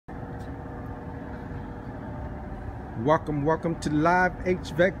Welcome to Live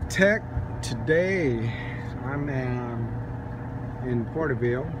HVAC Tech. Today I'm in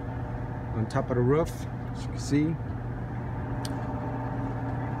Porterville on top of the roof, as you can see.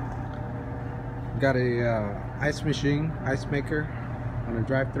 Got a ice maker on a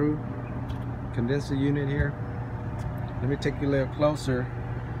drive-through condenser unit here. Let me take you a little closer.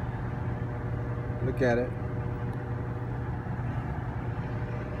 Look at it.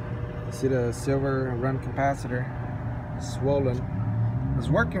 See the silver run capacitor swollen. It's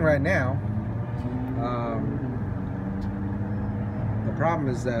working right now. The problem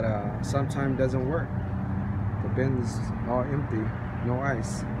is that sometimes doesn't work. The bin's all empty, no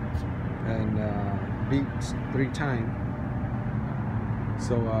ice, and beeps 3 times.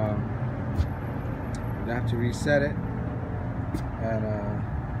 So you have to reset it, and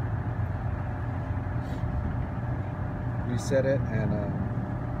it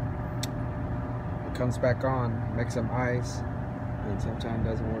comes back on, makes some ice, and sometimes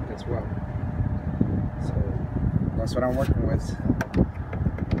doesn't work as well. So that's what I'm working with.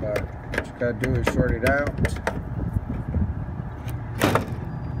 But what you gotta do is short it out.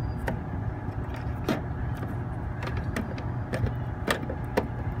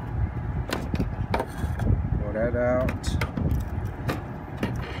 Blow that out.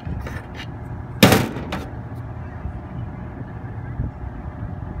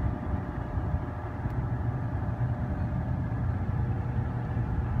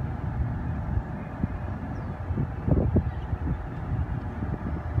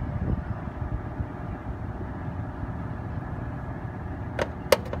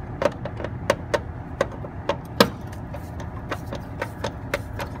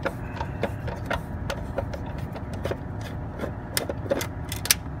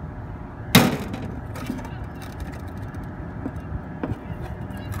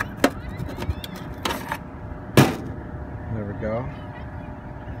 There we go.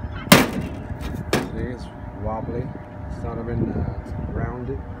 See, it's wobbly. It's not even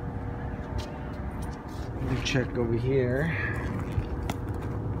rounded. Let me check over here.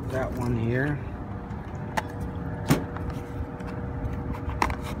 That one here.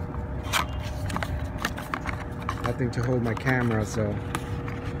 Nothing to hold my camera, so.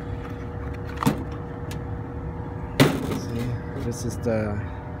 See, this is the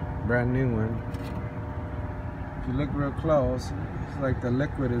brand new one. If you look real close, it's like the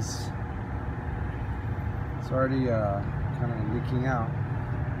liquid is already kind of leaking out.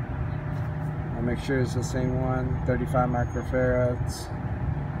 I'll make sure it's the same one, 35 microfarads,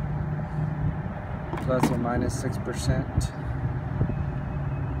 plus or minus 6%.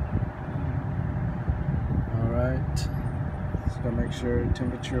 Alright, just gotta make sure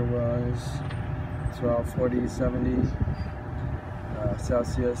temperature wise, it's about 40, 70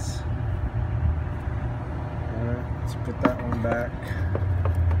 Celsius. Alright, let's put that one back.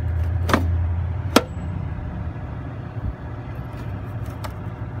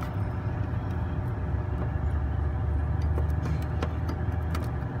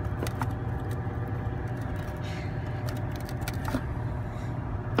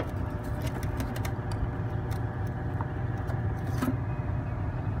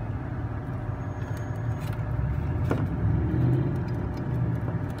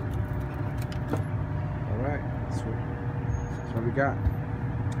 That's what we got.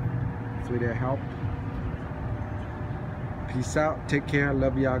 Hopefully that helped. Peace out. Take care.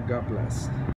 Love y'all. God bless.